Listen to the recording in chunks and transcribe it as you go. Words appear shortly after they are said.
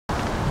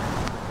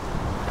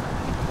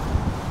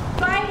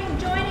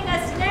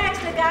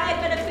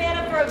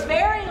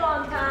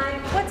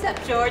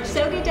George.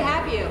 So good to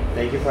have you.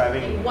 Thank you for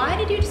having me. Why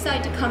did you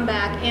decide to come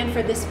back and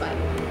for this fight?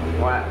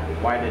 Why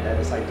did I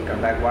decide to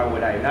come back? Why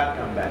would I not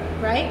come back?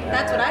 Right?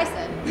 That's what I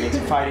said. Mixed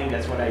fighting,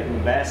 that's what I do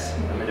best.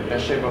 I'm in the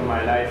best shape of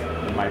my life,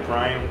 in my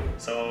prime.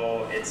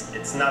 So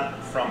it's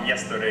not from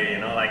yesterday, you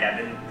know, like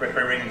I've been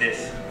preparing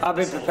this. I've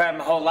been preparing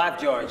my whole life,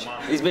 George.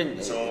 He's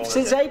been,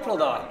 since April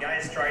though.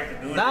 Guys try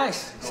to do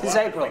nice, since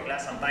April. Like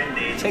last sometime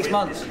they 6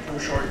 months. Too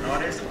short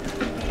notice.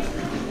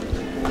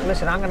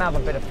 Listen, I'm gonna have a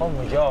bit of fun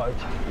with George.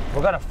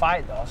 We're gonna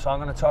fight though, so I'm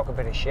gonna talk a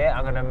bit of shit.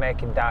 I'm gonna make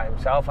him doubt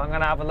himself. I'm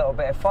gonna have a little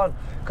bit of fun,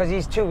 because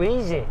he's too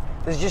easy.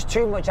 There's just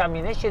too much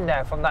ammunition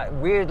there from that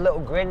weird little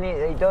grin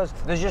that he does.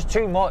 There's just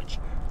too much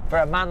for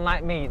a man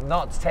like me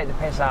not to take the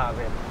piss out of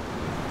him.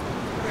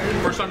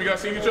 First time you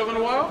guys seen each other in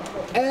a while?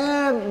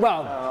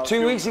 Well,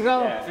 2 weeks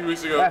ago. Yeah. A few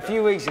weeks ago. A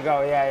few weeks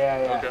ago,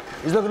 yeah. Okay.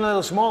 He's looking a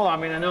little smaller. I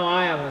mean, I know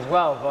I am as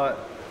well, but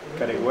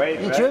Gotta wait,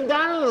 you trimmed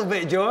down a little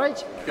bit,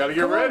 George. Gotta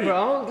get Come ready.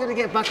 on, bro. Gotta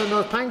get back on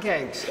those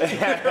pancakes.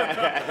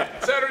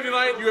 Saturday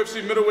night,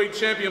 UFC middleweight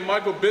champion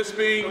Michael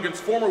Bisping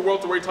against former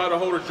welterweight title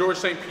holder George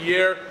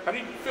St-Pierre. How do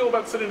you feel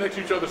about sitting next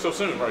to each other so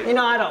soon, right? You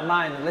know, I don't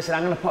mind. Listen,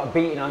 I'm gonna put a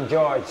beating on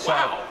George. So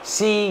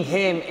seeing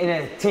him in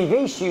a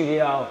TV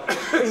studio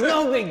is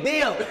no big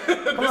deal.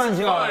 Come on,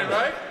 George. Fine,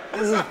 right?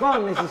 This is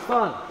fun. This is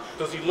fun.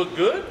 Does he look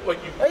good? Like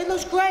you? He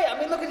looks great. I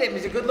mean, look at him.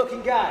 He's a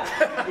good-looking guy.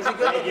 He's a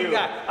good-looking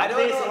guy. I don't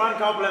know. One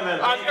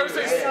compliment.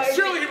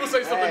 Surely he will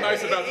say something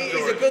nice about you,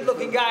 George. He's a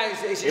good-looking guy.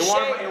 It's a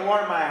shame. It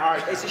warmed my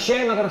heart. It's a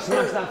shame I gotta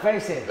smash that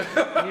face in.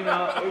 You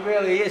know, it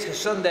really is. Because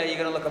Sunday you're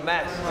gonna look a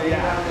mess. So,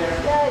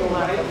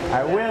 yeah.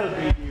 I will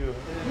beat you.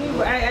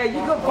 Hey,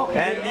 you go fucking.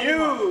 And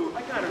you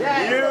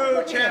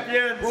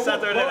champion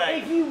Saturday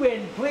night. If you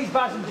win, please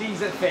buy some jeans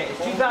that fit.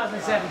 It's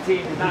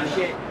 2017 and that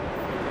shit.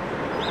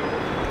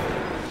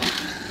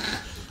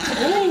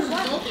 Oh,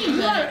 what?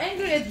 You are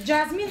angry at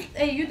Jasmine?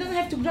 Hey, you don't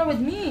have to grow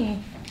with me.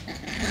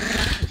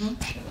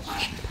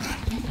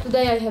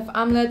 Today I have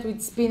omelette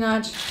with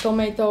spinach,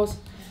 tomatoes,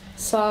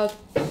 salt,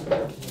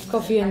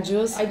 coffee and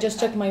juice. I just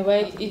checked my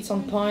weight, it's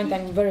on point,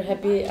 I'm very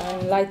happy.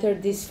 I'm lighter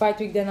this fight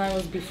week than I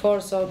was before,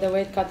 so the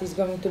weight cut is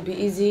going to be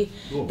easy.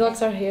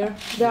 Dogs are here.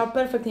 They are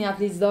perfect in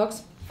athletes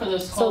dogs.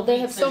 So they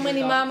have so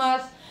many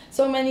mamas,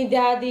 so many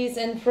daddies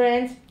and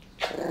friends.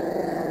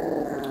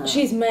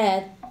 She's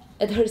mad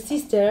at her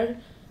sister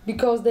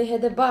because they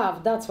had a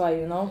bath, that's why,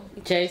 you know.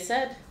 Jay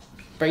said,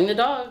 bring the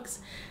dogs.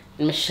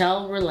 And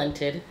Michelle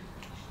relented.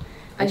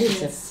 I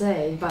didn't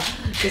say, but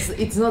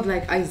it's not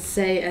like I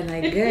say and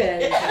I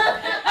get.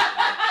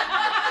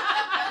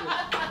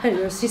 Hey,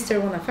 your sister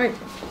wanna fight?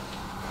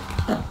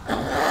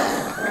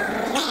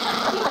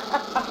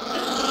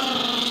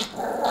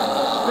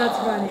 That's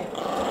funny.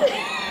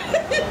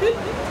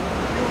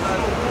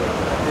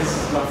 This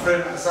is my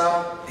friend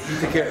Sal. He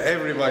took care of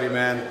everybody,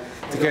 man.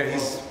 He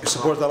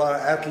supports a lot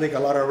of athletes, a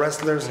lot of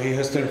wrestlers. He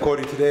has turned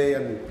Cody today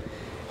and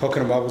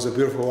hooking him up was a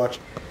beautiful watch.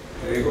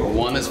 There you go.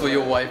 One is for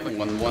your wife and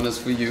one is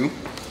for you.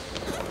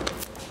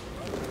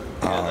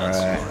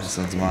 Alright, this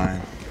one's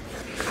mine.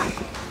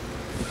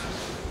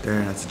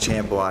 There, that's a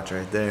champ watch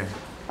right there.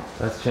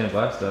 That's champ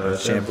lifestyle, right?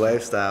 Champ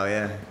lifestyle,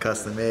 yeah.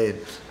 Custom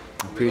made.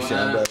 Appreciate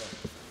it, brother.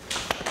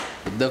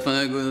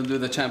 Definitely going to do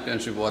the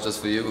championship watches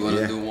for you. We're going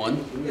to do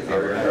one. This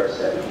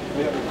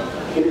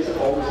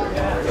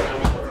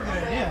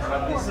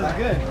is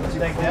good.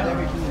 Like that.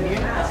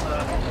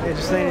 Yeah,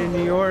 just landed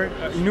in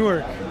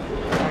Newark,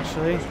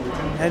 actually.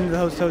 Heading to the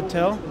host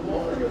hotel,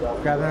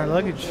 grabbing our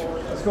luggage.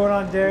 What's going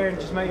on, Darren?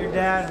 Just met your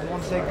dad. I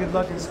want to say good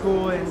luck in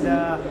school and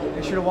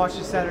make sure to watch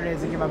this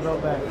Saturdays and get my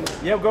belt back.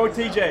 Yep, go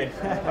TJ.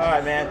 All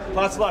right, man.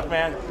 Lots of luck,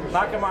 man.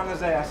 Knock him on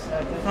his ass. All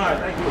right,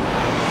 thank you.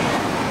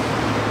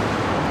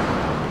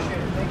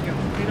 Appreciate it. Thank you.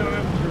 You know,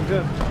 you're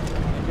good.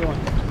 How you doing?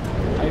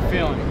 How you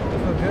feeling? I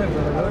feel good,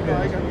 brother. I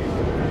feel good.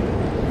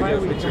 Fight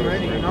week, I'm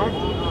ready, you know?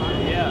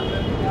 Yeah.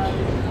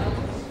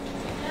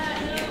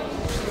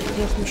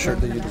 Shirt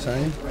that you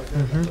designed?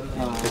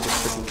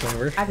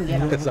 I can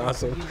get it. That's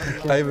awesome.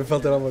 I even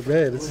felt it on my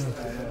bed. It's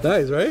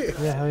nice, right?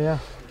 Yeah, hell yeah.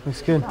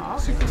 Looks good.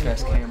 Super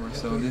fast camera.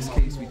 So in this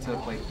case, we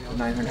took like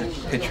 900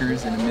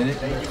 pictures in a minute,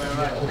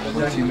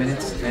 or 2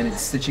 minutes, and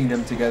it's stitching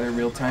them together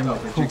real time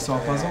like a jigsaw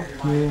puzzle.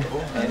 Yeah.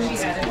 And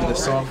it's with the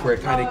software,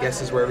 it kind of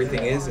guesses where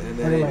everything is, and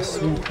then What a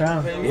sweet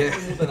crown. Yeah.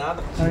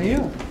 How are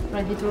you?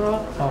 Ready to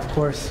roll? Oh, of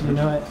course, you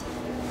know it.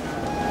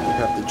 You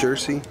have the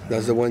jersey.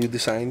 That's the one you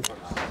designed.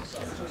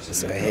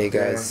 So, hey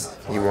guys,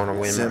 you want to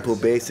win? Simple,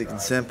 basic, and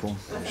simple.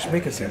 Just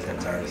make it simple,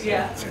 guys.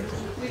 Yeah.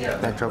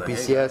 Metro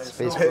PCS,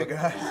 Facebook. Hey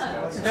guys.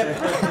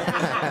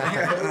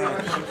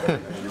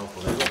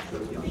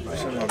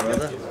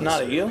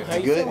 Not at you. How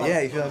you Good? feeling?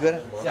 Yeah, you feeling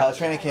good? How's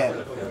training camp?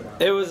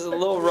 It was a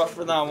little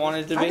rougher than I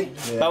wanted it to be.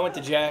 Yeah. I went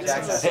to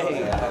Jackson.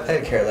 Hey, I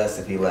didn't care less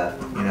if he left.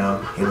 You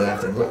know, he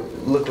left, and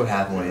look what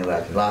happened when he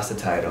left. He lost the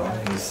title.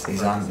 He's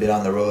been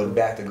on the road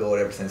back to gold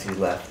ever since he's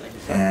left,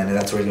 and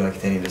that's where he's going to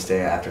continue to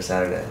stay after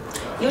Saturday.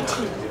 Your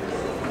team.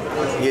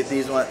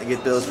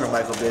 Get those from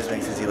Michael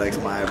Bisping since he likes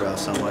my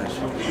eyebrows so much.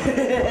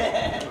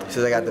 He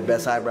says I got the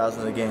best eyebrows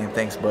in the game.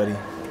 Thanks, buddy.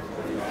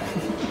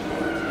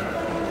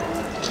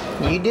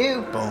 You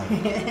do. Boom.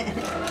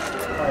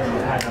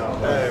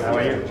 How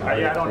are you?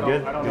 I don't know.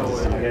 Good? I don't know.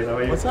 How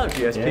are you? What's up,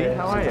 GSP? Yeah,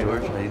 How are you?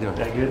 George, how you doing?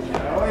 Yeah, good.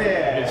 Oh,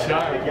 yeah. Good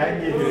shot. You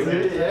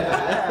good?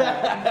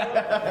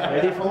 Yeah.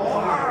 Ready for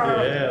more?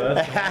 Yeah,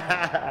 let's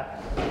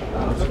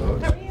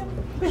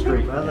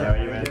Straight. How are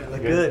you, man?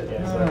 Look good.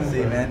 Yeah,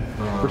 see, man.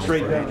 We're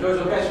straight, man.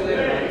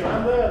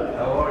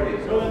 How are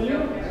you?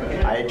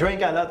 I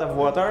drink a lot of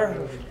water.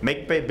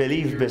 Make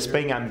believe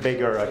Bisping I'm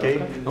bigger, okay?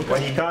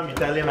 When he come, you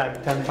tell him I'm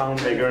 10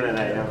 pounds bigger than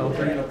I am.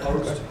 Okay.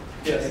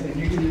 Yes.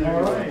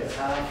 All right.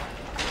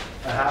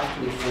 A half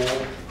to a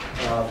full.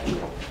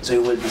 So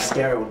it will be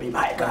scary. It will be,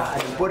 my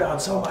God, you put on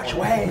so much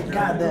weight.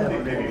 God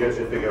damn. Maybe you guys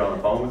should figure on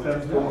the phone with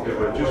him.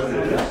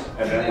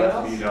 And then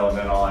let me know, and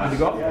then I'll ask.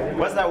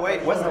 What's that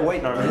weight? What's the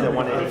weight normally? The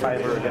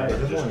 185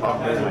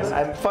 or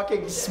I'm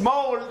fucking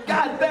small.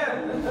 God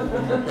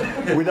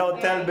damn. We don't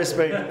tell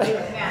Bisping.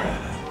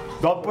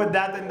 Don't put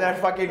that in their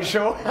fucking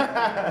show.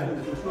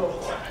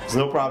 It's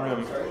no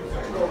problem.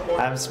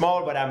 I'm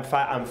small, but I'm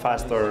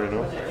faster, you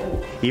know.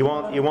 He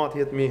won't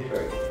hit me.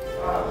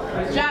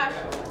 Josh,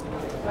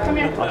 come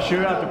here. I'll show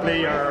you how to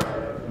play your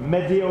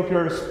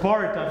mediocre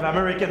sport of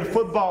American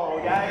football,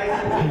 guys.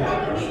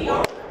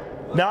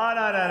 No.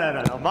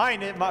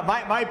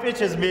 My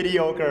pitch is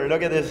mediocre.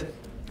 Look at this.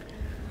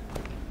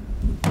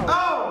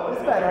 Oh,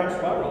 it's better.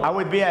 I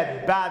would be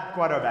a bad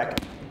quarterback.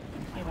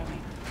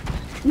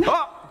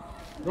 Oh!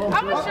 I'm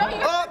gonna show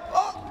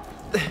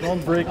you.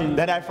 Don't break it.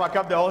 Then I fuck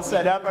up the whole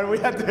setup and we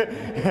had to.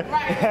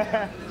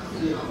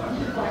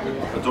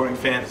 Adoring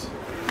fans.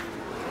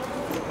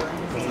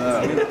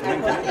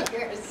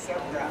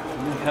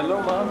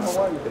 Hello, Mom.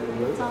 How are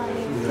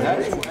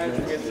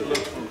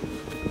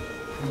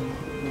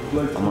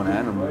you? I'm an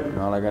animal. And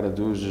all I gotta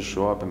do is just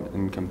show up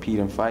and compete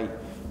and fight.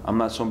 I'm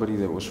not somebody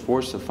that was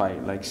forced to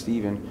fight like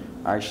Steven.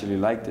 I actually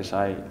like this.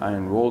 I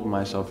enrolled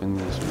myself in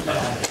this.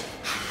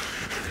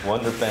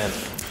 Wonder fan.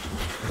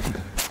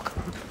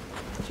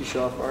 You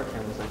show off our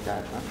cameras like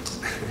that, huh?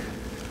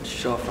 You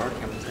show off our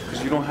cameras like that.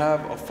 Because you don't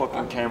have a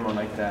fucking camera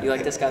like that. You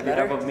like this guy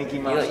better? You have a Mickey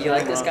Mouse You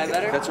like this guy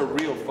better? That's a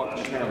real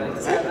fucking camera.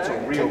 That's a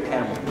real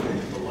camera.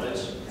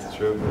 It's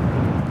true.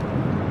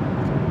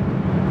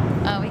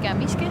 We got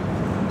Mishka.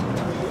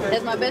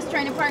 That's my best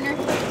training partner.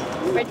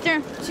 Right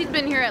there. She's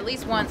been here at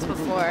least once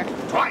before.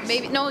 Twice?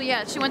 Maybe, no,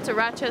 yeah. She went to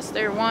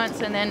Rochester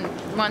once and then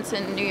once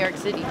in New York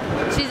City.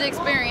 She's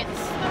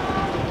experienced.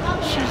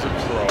 She's a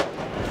pro.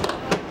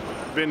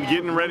 Been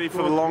getting ready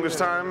for the longest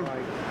time.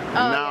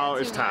 Now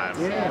it's time.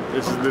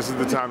 This is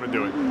the time to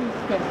do it.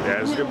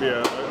 Yeah, it's gonna be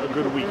a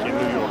good week in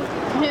New York.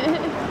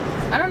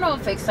 I don't know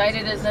if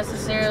excited is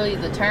necessarily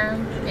the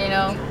term, you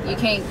know. You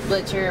can't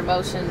let your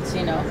emotions,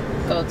 you know,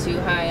 go too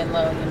high and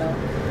low, you know.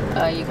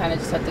 You kind of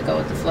just have to go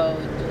with the flow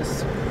and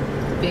just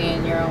be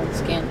in your own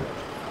skin.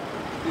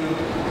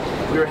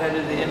 We're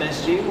headed to the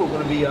MSG. We're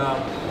going to be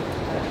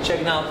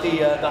checking out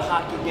the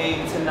hockey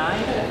game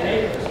tonight.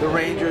 The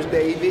Rangers,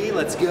 baby.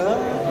 Let's go.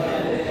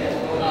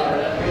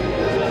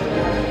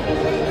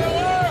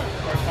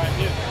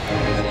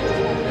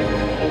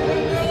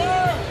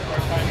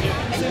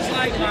 This is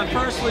like my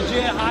first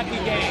legit hockey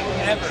game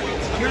ever.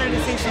 I'm ready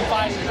to see some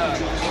fighting up.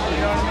 You know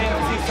what I mean?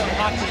 To see some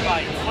hockey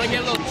fights. I want to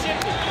get a little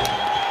chippy.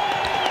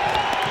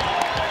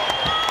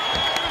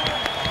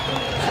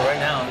 So right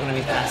now I'm going to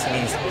be passing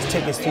these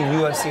tickets to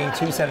UFC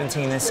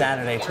 217 this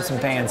Saturday to some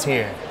fans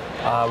here.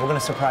 We're going to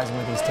surprise them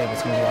with these tickets.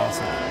 It's going to be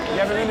awesome. You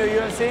ever been to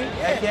UFC?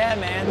 Heck yeah,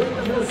 man.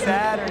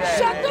 Saturday.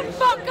 Shut the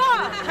fuck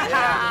up!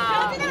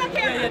 Don't do that on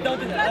camera. Yeah, don't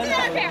do that. Don't do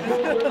that on camera.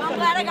 I'm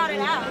glad I got it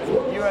out.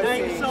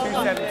 UFC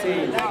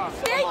 217.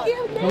 Thank you.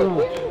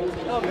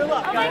 Oh, good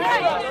luck. Oh my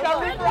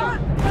God.